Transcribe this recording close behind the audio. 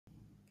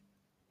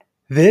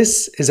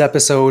This is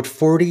episode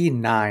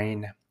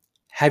 49.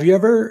 Have you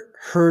ever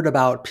heard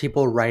about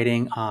people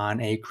writing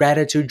on a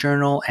gratitude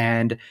journal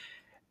and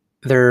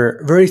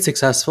they're very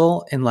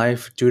successful in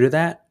life due to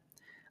that?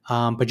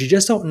 But you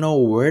just don't know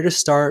where to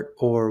start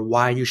or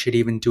why you should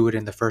even do it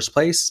in the first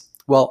place?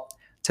 Well,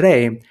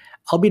 today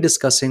I'll be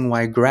discussing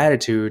why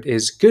gratitude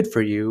is good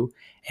for you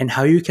and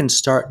how you can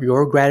start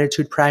your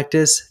gratitude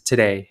practice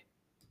today.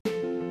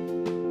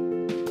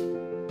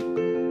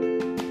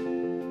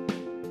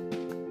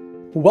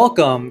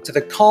 Welcome to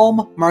the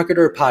Calm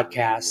Marketer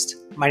Podcast.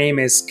 My name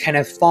is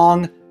Kenneth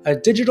Fong, a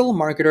digital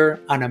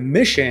marketer on a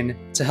mission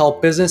to help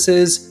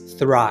businesses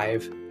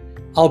thrive.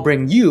 I'll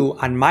bring you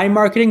on my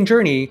marketing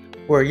journey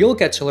where you'll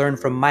get to learn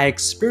from my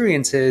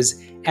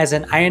experiences as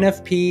an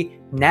INFP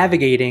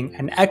navigating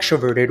an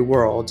extroverted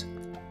world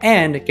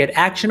and get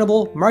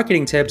actionable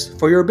marketing tips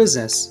for your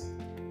business.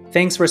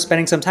 Thanks for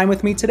spending some time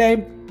with me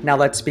today. Now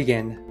let's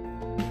begin.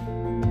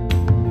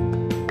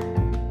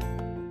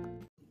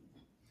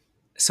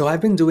 So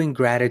I've been doing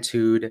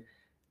gratitude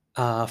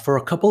for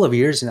a couple of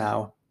years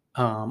now,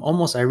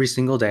 almost every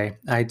single day.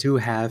 I do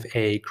have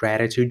a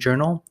gratitude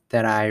journal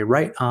that I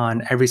write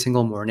on every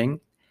single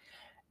morning.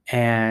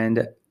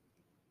 And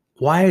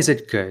why is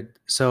it good?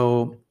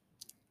 So,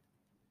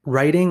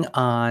 writing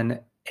on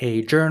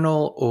a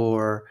journal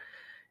or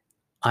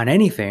on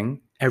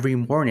anything every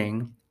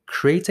morning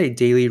creates a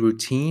daily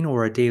routine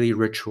or a daily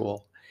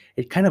ritual.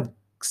 It kind of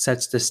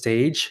sets the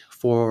stage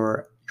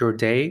for your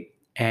day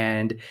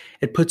and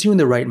it puts you in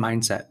the right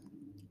mindset.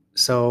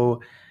 So,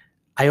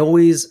 I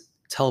always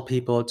tell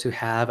people to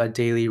have a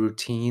daily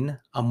routine,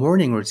 a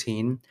morning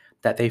routine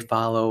that they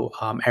follow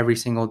every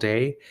single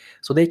day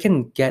so they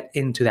can get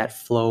into that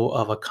flow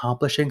of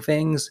accomplishing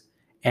things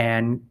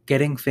and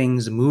getting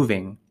things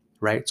moving,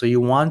 right? So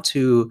you want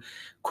to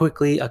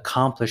quickly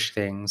accomplish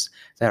things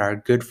that are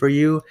good for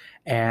you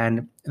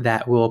and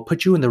that will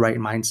put you in the right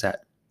mindset.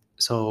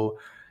 So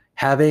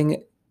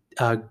having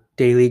a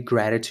daily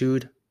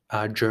gratitude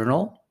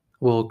journal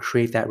will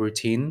create that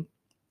routine.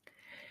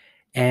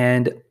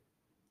 And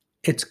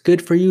it's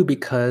good for you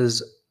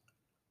because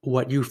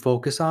what you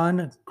focus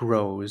on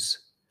grows.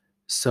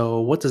 So,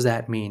 what does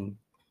that mean?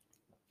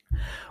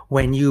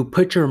 When you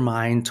put your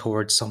mind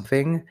towards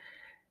something,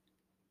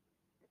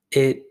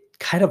 it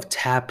kind of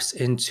taps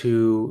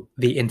into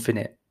the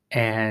infinite,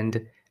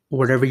 and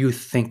whatever you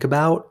think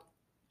about,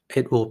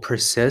 it will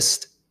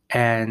persist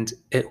and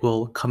it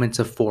will come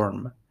into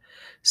form.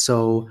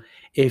 So,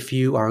 if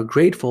you are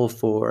grateful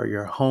for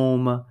your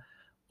home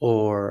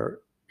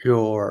or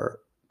your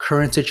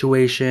current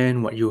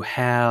situation, what you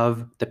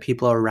have, the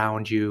people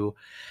around you,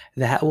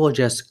 that will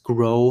just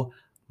grow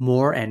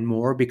more and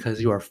more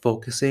because you are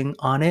focusing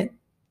on it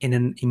in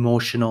an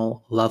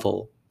emotional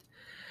level.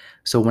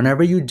 So,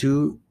 whenever you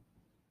do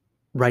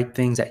write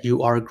things that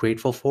you are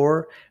grateful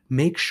for,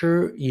 make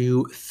sure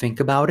you think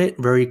about it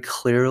very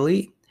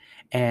clearly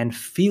and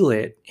feel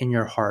it in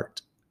your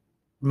heart.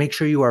 Make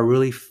sure you are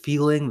really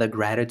feeling the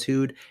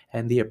gratitude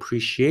and the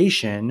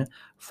appreciation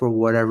for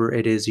whatever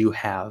it is you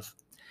have.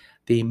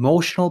 The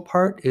emotional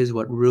part is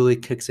what really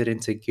kicks it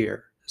into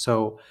gear.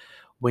 So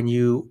when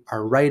you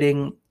are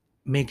writing,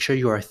 make sure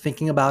you are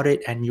thinking about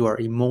it and you are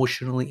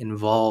emotionally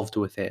involved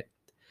with it.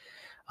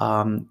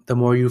 The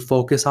more you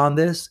focus on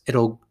this,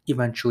 it'll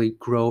eventually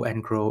grow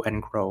and grow and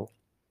grow.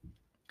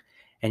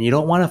 And you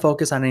don't want to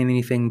focus on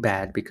anything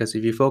bad because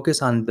if you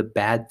focus on the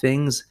bad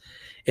things,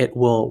 it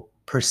will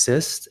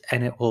persist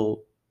and it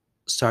will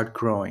start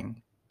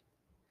growing.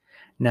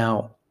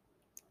 Now,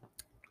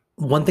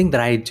 one thing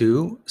that I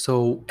do,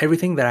 so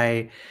everything that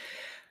I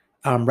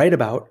write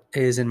about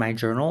is in my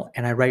journal,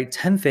 and I write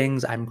 10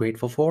 things I'm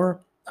grateful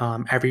for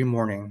every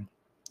morning.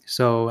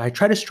 So I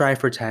try to strive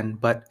for 10,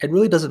 but it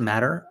really doesn't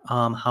matter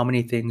how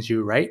many things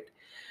you write.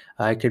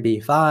 It could be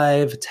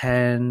 5,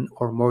 10,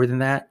 or more than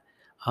that.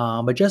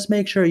 But just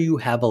make sure you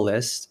have a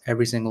list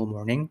every single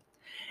morning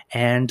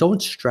and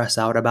don't stress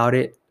out about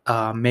it.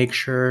 Make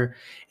sure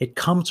it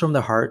comes from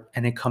the heart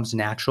and it comes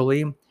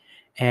naturally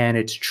and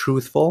it's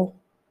truthful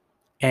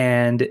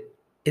and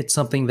it's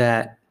something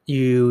that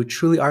you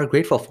truly are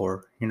grateful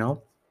for, you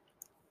know?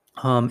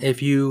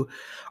 If you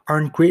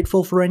aren't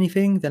grateful for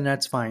anything, then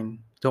that's fine.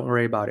 Don't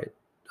worry about it.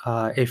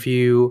 If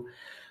you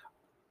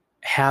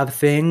have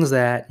things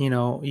that,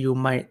 you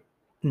might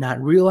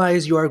not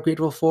realize you are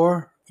grateful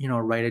for,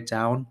 write it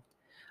down.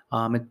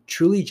 It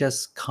truly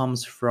just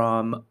comes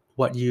from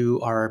what you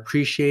are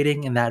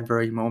appreciating in that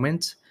very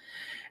moment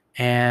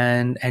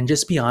and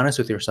just be honest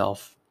with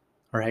yourself.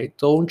 All right,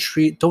 don't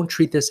treat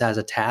this as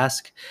a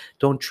task.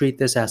 Don't treat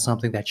this as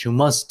something that you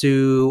must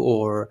do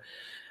or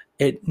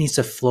it needs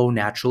to flow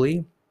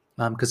naturally.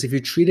 Because if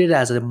you treat it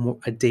as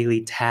a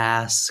daily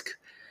task,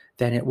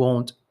 then it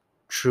won't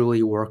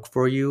truly work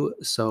for you.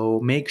 So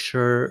make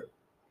sure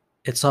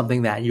it's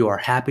something that you are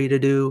happy to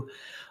do,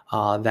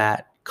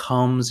 that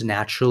comes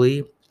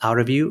naturally out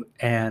of you,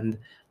 and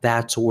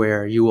that's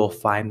where you will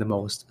find the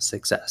most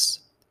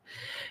success.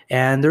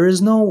 And there is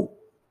no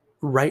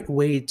right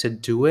way to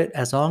do it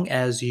as long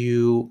as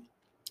you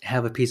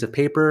have a piece of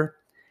paper,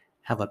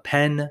 have a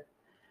pen,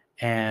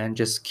 and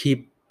just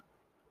keep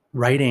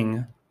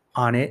writing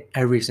on it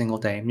every single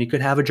day. You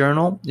could have a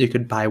journal, you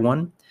could buy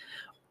one,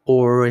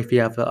 or if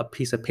you have a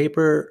piece of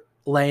paper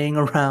laying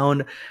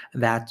around,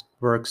 that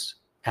works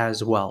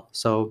as well.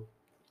 So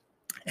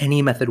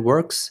any method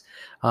works,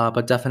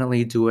 but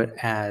definitely do it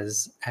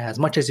as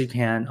much as you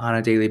can on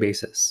a daily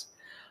basis.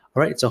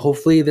 All right, so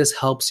hopefully this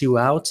helps you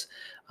out.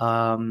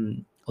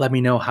 Let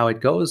me know how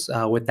it goes.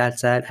 With that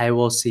said, I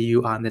will see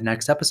you on the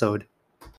next episode.